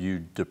 Were you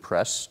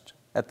depressed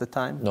at the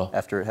time? No.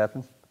 After it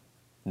happened?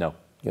 No.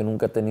 Yo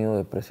nunca he tenido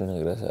depresiones,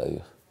 gracias a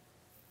Dios.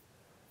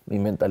 Mi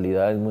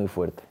mentalidad es muy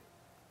fuerte.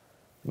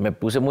 Me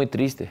puse muy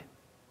triste,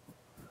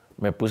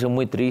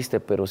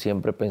 pero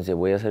siempre pensé,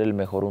 voy a ser el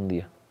mejor un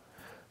día.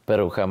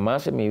 Pero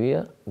jamás en mi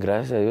vida,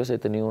 gracias a Dios, he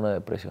tenido una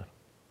depresión.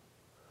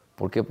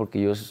 ¿Por qué?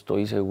 Porque yo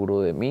estoy seguro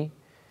de mí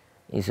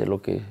y sé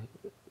lo que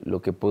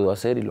puedo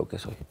hacer y lo que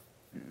soy.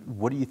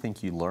 What do you think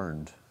you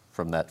learned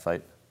from that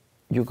fight?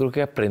 Yo creo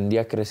que aprendí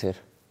a crecer,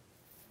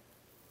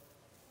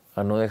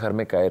 a no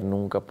dejarme caer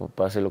nunca,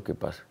 pase lo que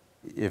pase.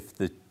 If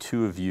the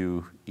two of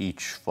you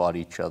each fought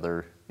each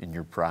other in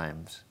your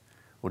primes,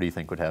 what do you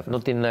think would happen? No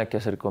tiene nada que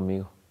hacer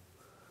conmigo.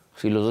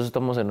 Si los dos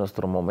estamos en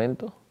nuestro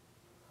momento,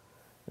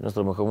 en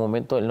nuestro mejor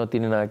momento, él no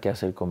tiene nada que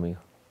hacer conmigo.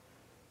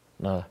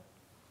 Nada.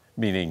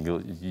 Meaning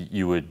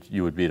you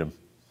would beat him?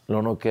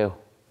 Lo noqueo.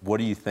 What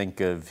do you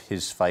think of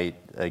his fight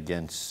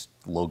against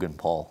Logan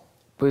Paul?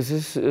 Pues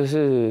es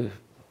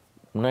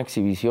una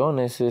exhibición,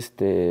 es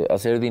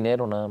hacer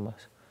dinero nada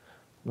más.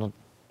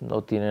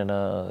 No tiene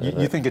nada de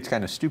You think it's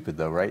kind of stupid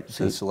though, right?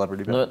 Sí. The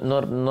celebrity bet?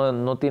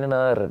 No tiene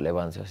nada de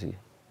relevancia, sí.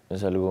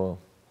 Es algo,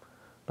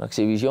 una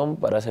exhibición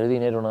para hacer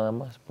dinero nada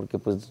más, porque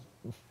pues,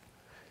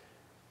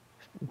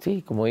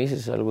 sí, como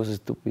dices, algo es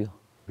estúpido.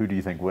 Who do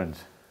you think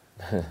wins?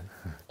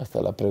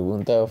 Hasta la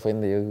pregunta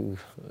ofende. Yo,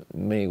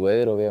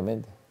 Mayweather,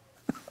 obviamente.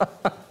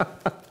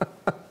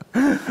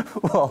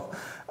 Well,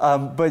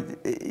 but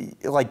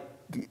like,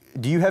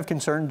 do you have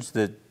concerns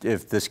that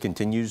if this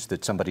continues,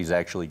 that somebody's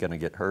actually going to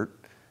get hurt?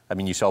 I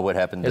mean, you saw what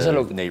happened to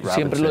Nate Robinson.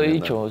 Siempre lo he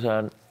dicho, o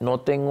sea,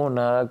 no tengo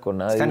nada con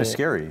nadie. It's kind of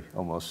scary,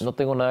 almost. No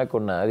tengo nada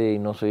con nadie y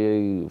no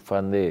soy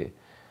fan de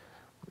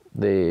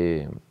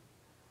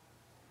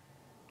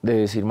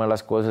decir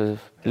malas cosas.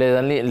 Le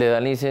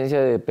dan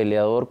licencia de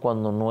peleador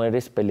cuando no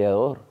eres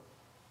peleador.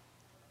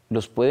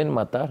 Los pueden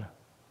matar.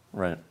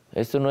 Right.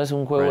 Esto no es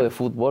un juego de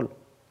fútbol.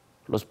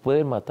 Los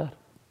pueden matar.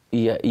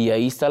 Y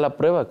ahí está la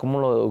prueba. ¿Cómo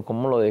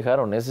lo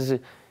dejaron?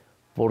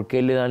 ¿Por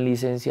qué le dan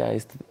licencia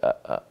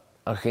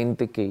a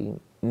gente que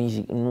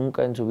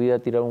nunca en su vida ha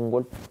tirado un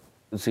golpe?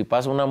 Si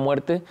pasa una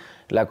muerte,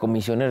 la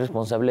comisión es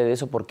responsable de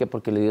eso. ¿Por qué?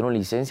 Porque le dieron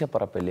licencia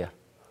para pelear.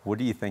 What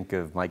do you think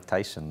of Mike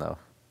Tyson, though?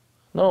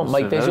 No,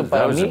 Mike Tyson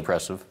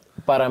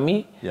para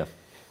mí, Yeah.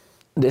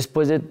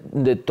 Después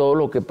de todo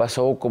lo que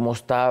pasó, cómo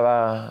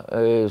estaba,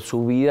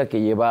 su vida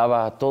que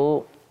llevaba,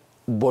 todo,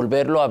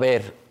 volverlo a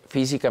ver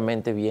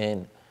físicamente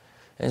bien,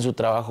 en su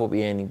trabajo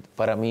bien, y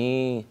para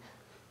mí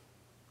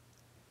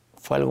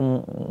fue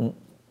algo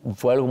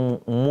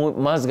muy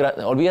más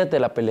grande. Olvídate de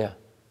la pelea.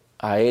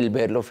 A él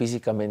verlo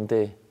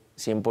físicamente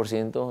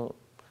 100%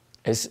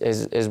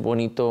 es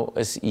bonito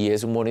y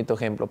es un bonito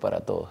ejemplo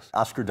para todos.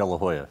 Oscar De La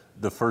Hoya,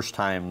 the first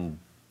time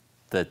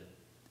that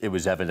it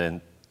was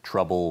evident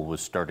trouble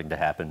was starting to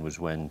happen was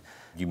when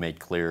you made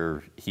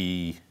clear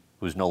he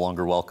was no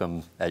longer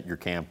welcome at your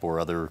camp or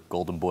other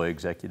Golden Boy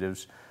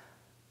executives.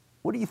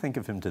 What do you think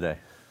of him today?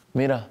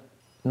 Mira,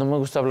 no me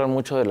gusta hablar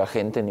mucho de la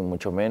gente, ni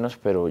mucho menos,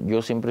 pero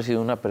yo siempre he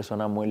sido una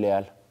persona muy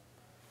leal.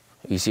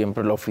 Y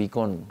siempre lo fui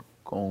con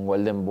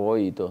Golden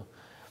Boy y todo.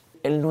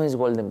 Él no es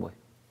Golden Boy.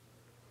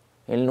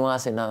 Él no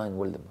hace nada en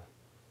Golden Boy.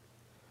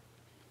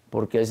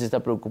 Porque él se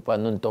está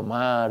preocupando en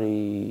tomar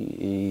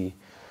y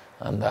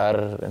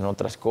andar en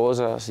otras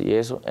cosas y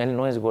eso. Él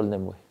no es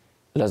Golden Boy.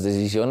 Las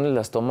decisiones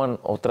las toman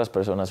otras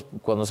personas.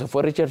 Cuando se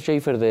fue Richard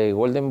Schaefer de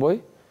Golden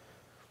Boy,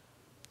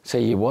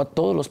 se llevó a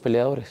todos los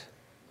peleadores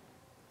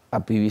a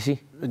PBC.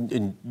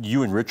 And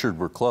you and Richard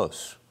were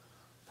close.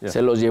 Yeah.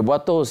 Se los llevó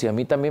a todos y a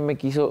mí también me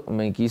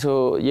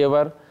quiso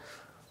llevar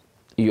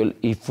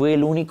y fue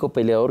el único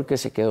peleador que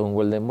se quedó en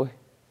Golden Boy,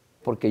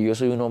 porque yo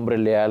soy un hombre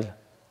leal.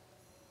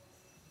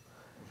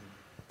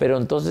 Pero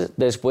entonces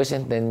después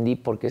entendí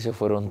por qué se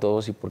fueron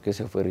todos y por qué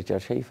se fue Richard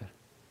Schaefer.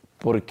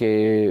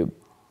 Porque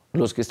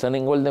los que están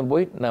en Golden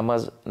Boy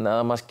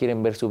nada más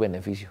quieren ver su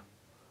beneficio,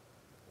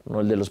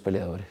 no el de los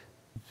peleadores.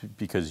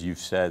 Because you've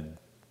said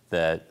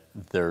that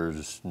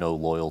there's no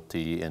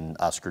loyalty in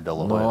Oscar De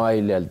La Hoya. No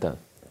hay lealtad.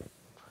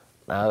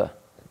 Nada.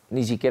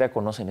 Ni siquiera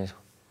conocen eso.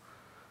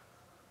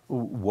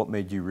 What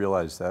made you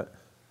realize that?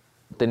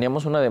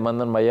 Teníamos una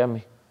demanda en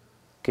Miami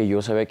que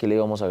yo sabía que le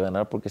íbamos a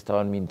ganar porque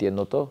estaban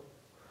mintiendo todo.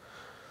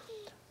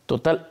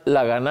 Total,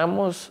 la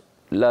ganamos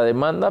la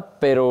demanda,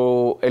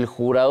 pero el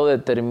jurado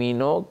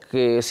determinó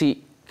que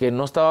sí, que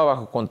no estaba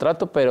bajo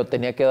contrato, pero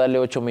tenía que darle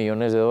 $8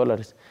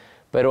 millones.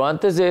 Pero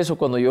antes de eso,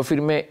 cuando yo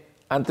firmé,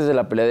 antes de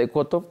la pelea de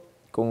Cotto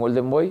con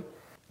Golden Boy,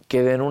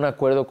 quedé en un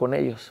acuerdo con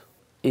ellos.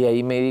 Y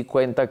ahí me di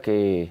cuenta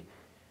que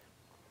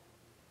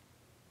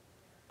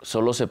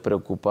solo se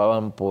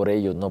preocupaban por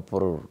ellos, no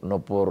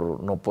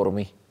por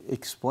mí.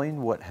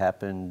 Explain what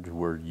happened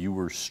where you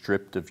were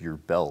stripped of your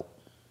belt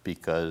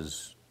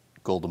because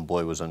Golden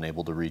Boy was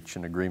unable to reach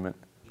an agreement.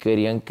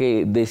 Querían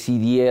que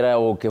decidiera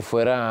o que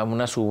fuera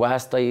una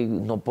subasta y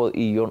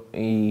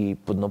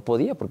pues no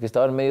podía porque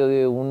estaba en medio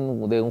de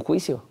un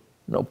juicio.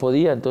 No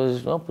podía,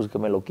 entonces no, pues que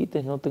me lo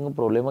quiten, no tengo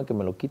problema que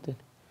me lo quiten.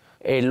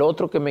 El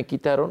otro que me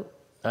quitaron,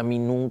 a mí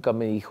nunca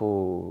me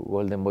dijo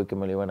Golden Boy que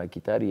me lo iban a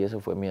quitar y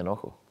eso fue mi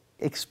enojo.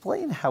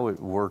 Explain how it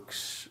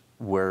works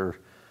where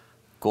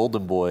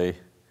Golden Boy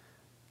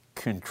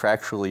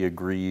contractually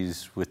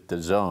agrees with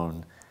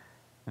DAZN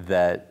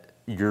that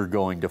you're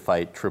going to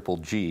fight Triple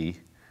G,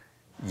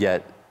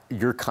 yet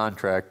your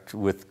contract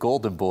with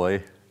Golden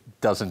Boy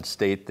doesn't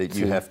state that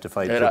you have to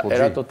fight Triple G.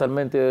 Era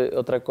totalmente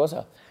otra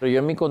cosa. Pero yo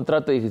en mi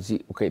contrato dije,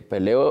 sí, ok,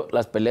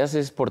 las peleas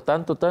es por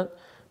tanto,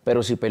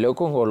 pero si peleo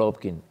con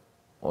Golovkin,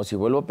 o si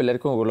vuelvo a pelear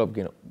con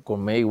Golovkin,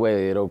 con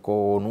Mayweather o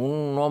con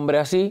un hombre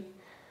así,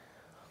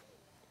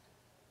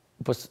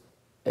 pues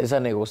es a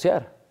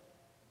negociar,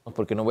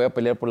 porque no voy a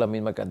pelear por la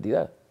misma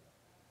cantidad.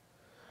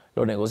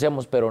 Lo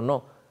negociamos, pero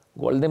no.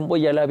 Golden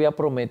Boy ya le había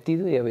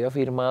prometido y había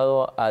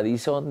firmado a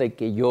DAZN de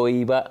que yo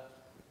iba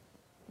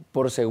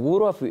por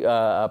seguro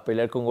a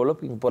pelear con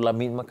Golovkin por la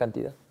misma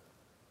cantidad.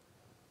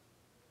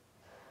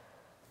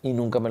 Y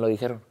nunca me lo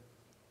dijeron.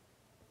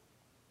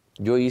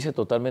 Yo hice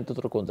totalmente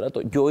otro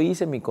contrato. Yo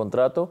hice mi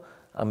contrato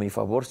a mi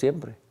favor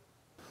siempre.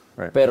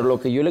 Right. Pero lo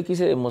que yo le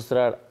quise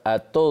demostrar a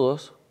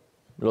todos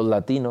los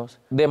latinos,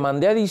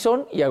 demandé a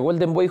DAZN y a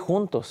Golden Boy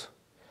juntos.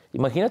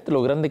 Imagínate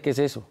lo grande que es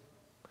eso.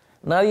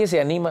 Nadie se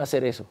anima a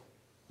hacer eso.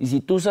 Y si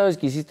tú sabes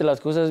que hiciste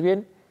las cosas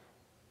bien,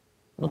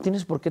 no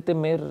tienes por qué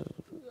temer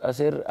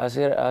hacer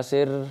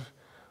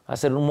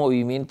un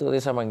movimiento de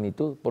esa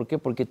magnitud. ¿Por qué?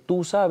 Porque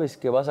tú sabes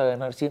que vas a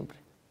ganar siempre.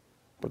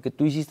 Porque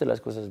tú hiciste las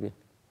cosas bien.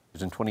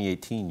 In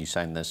 2018, you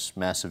signed this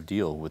massive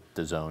deal with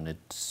DAZN.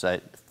 It's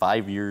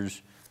 5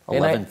 years,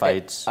 11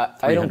 fights,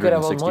 I don't care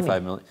about money.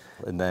 $365 million.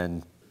 And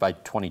then by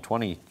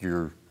 2020,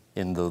 you're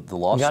in the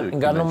lawsuit.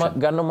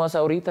 Gano más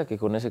ahorita que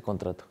con ese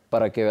contrato,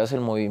 para que veas el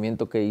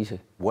movimiento que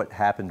hice. What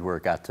happened where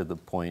it got to the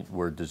point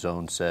where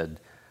DAZN said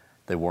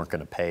they weren't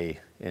going to pay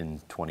in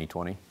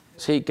 2020?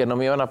 Sí, que no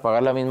me iban a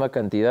pagar la misma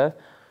cantidad.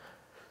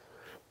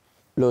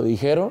 Lo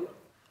dijeron,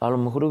 a lo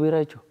mejor hubiera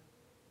hecho.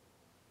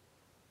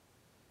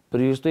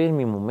 Pero yo estoy en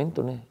mi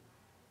momento, ¿no?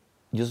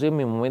 Yo estoy en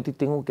mi momento y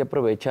tengo que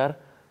aprovechar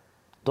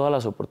todas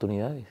las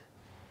oportunidades.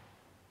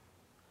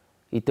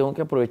 Y tengo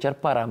que aprovechar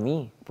para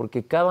mí,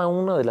 porque cada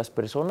una de las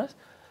personas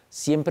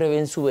siempre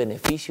ven su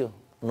beneficio,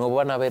 no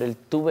van a ver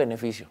tu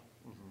beneficio.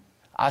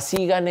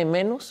 Así gane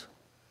menos,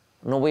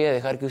 no voy a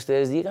dejar que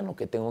ustedes digan lo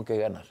que tengo que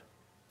ganar.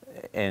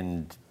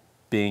 And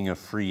being a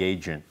free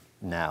agent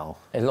now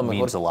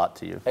means a lot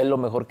to you. Es lo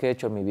mejor que he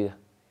hecho en mi vida.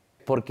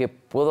 Porque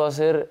puedo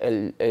hacer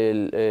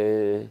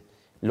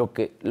lo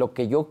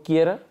que yo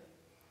quiera.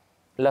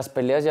 Las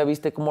peleas ya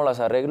viste cómo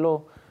las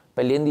arreglo.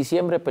 Peleé en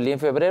diciembre, peleé en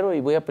febrero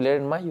y voy a pelear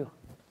en mayo.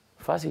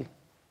 Fácil,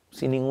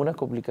 sin ninguna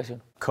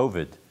complicación.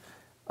 COVID.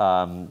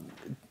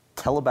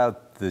 Tell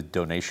about the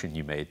donation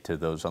you made to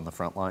those on the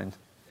front line.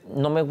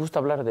 No me gusta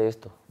hablar de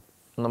esto.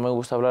 No me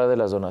gusta hablar de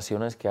las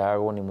donaciones que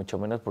hago, ni mucho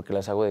menos porque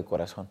las hago de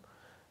corazón.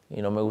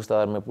 Y no me gusta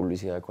darme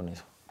publicidad con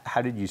eso.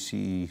 How did you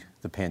see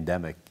the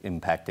pandemic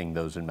impacting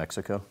those in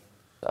Mexico?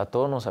 A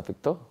todos nos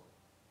afectó.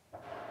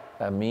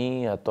 A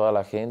mí, a toda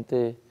la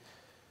gente.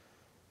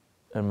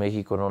 En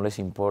México no les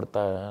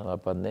importa la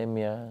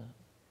pandemia.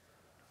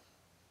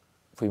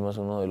 Fuimos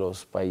uno de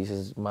los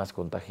países más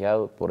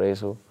contagiados por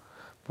eso,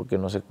 porque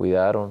no se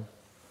cuidaron.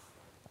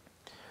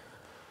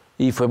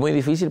 Y fue muy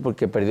difícil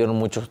porque perdieron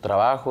muchos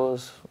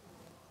trabajos,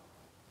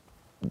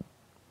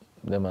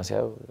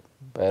 demasiado.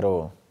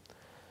 Pero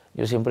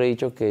yo siempre he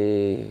dicho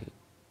que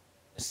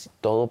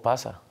todo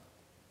pasa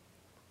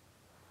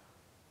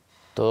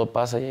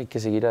y hay que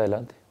seguir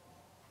adelante.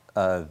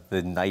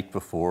 The night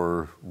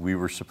before we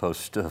were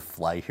supposed to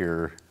fly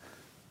here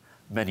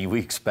many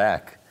weeks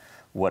back,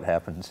 what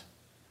happens?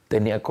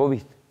 Tenía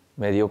COVID,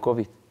 me dio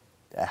COVID.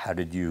 How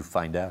did you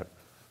find out?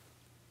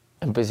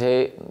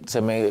 Empecé,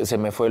 se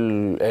me fue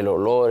el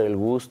olor, el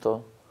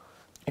gusto,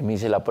 y me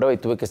hice la prueba y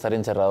tuve que estar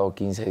encerrado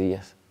 15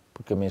 días,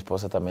 porque mi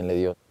esposa también le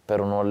dio.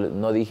 Pero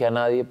no dije a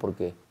nadie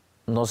porque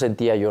no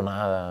sentía yo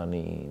nada,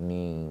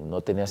 ni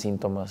no tenía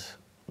síntomas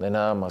de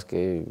nada más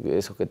que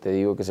eso que te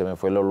digo, que se me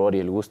fue el olor y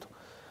el gusto.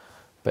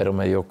 Pero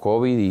me dio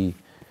COVID y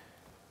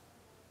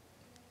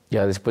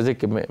ya después de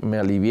que me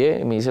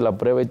alivié, me hice la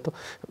prueba y todo,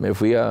 me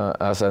fui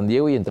a San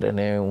Diego y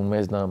entrené un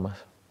mes nada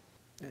más.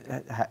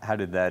 How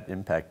did that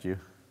impact you?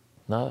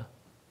 Nada.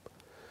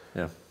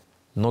 Yeah.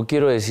 No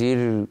quiero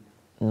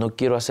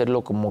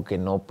hacerlo como que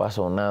no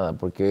pasó nada,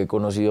 porque he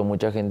conocido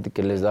mucha gente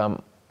que les da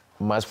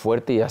más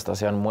fuerte y hasta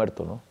se han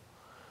muerto, ¿no?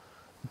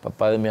 El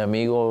papá de mi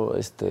amigo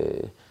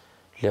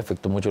le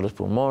afectó mucho los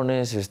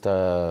pulmones,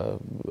 está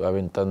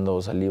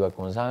aventando saliva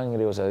con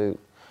sangre, o sea,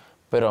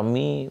 pero a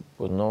mí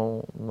pues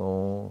no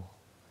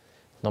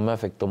me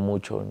afectó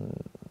mucho,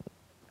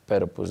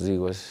 pero pues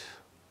digo, es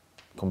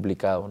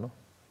complicado, ¿no?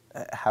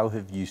 How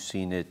have you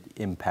seen it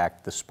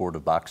impact the sport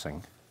of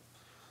boxing?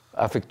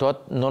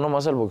 Afectó no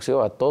nomás al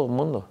boxeo, a todo el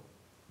mundo.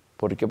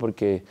 ¿Por qué?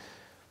 Porque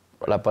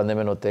la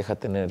pandemia no te deja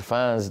tener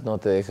fans, no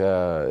te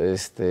deja,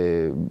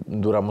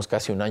 duramos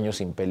casi un año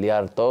sin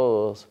pelear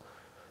todos.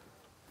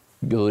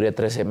 Yo duré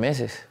 13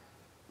 meses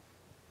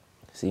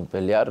sin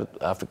pelear,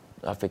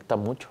 afecta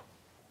mucho.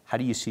 How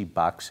do you see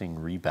boxing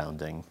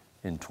rebounding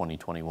in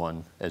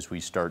 2021 as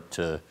we start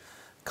to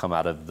come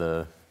out of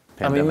the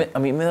pandemic? A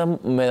mí me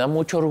da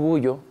mucho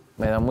orgullo,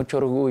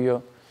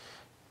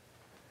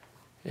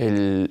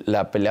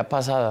 la pelea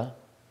pasada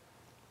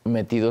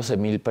metí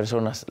 12,000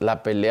 personas.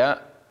 La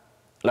pelea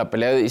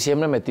de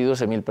diciembre metí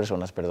 12,000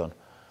 personas, perdón.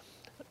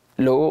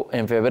 Luego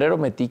en febrero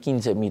metí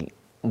 15,000.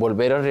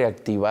 Volver a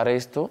reactivar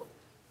esto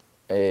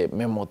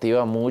me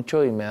motiva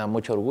mucho y me da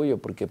mucho orgullo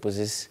porque pues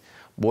es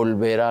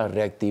volver a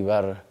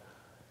reactivar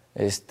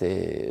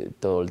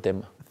todo el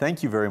tema.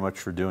 Thank you very much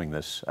for doing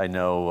this. I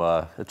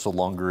know it's a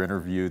longer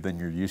interview than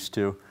you're used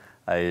to.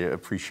 I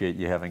appreciate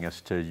you having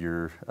us to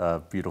your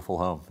beautiful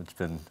home. It's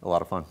been a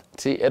lot of fun.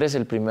 Sí, eres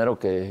el primero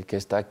que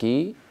está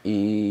aquí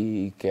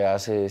y que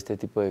hace este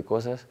tipo de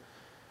cosas.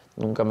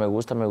 Nunca me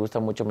gusta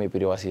mucho mi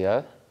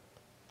privacidad.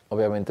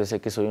 Obviamente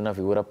sé que soy una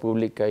figura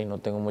pública y no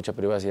tengo mucha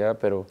privacidad,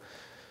 pero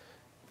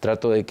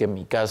trato de que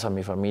mi casa,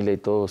 mi familia y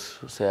todos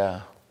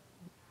sea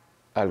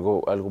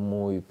algo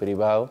muy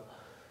privado.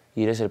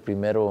 Y eres el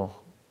primero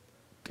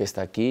que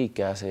está aquí y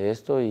que hace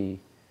esto y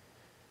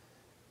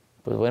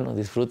pues bueno,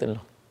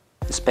 disfrútenlo.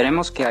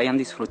 Esperemos que hayan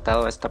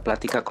disfrutado esta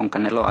plática con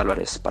Canelo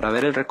Álvarez. Para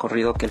ver el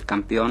recorrido que el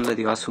campeón le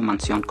dio a su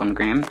mansión con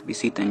Graham,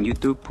 visiten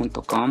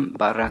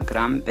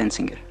youtube.com/Graham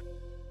Bensinger.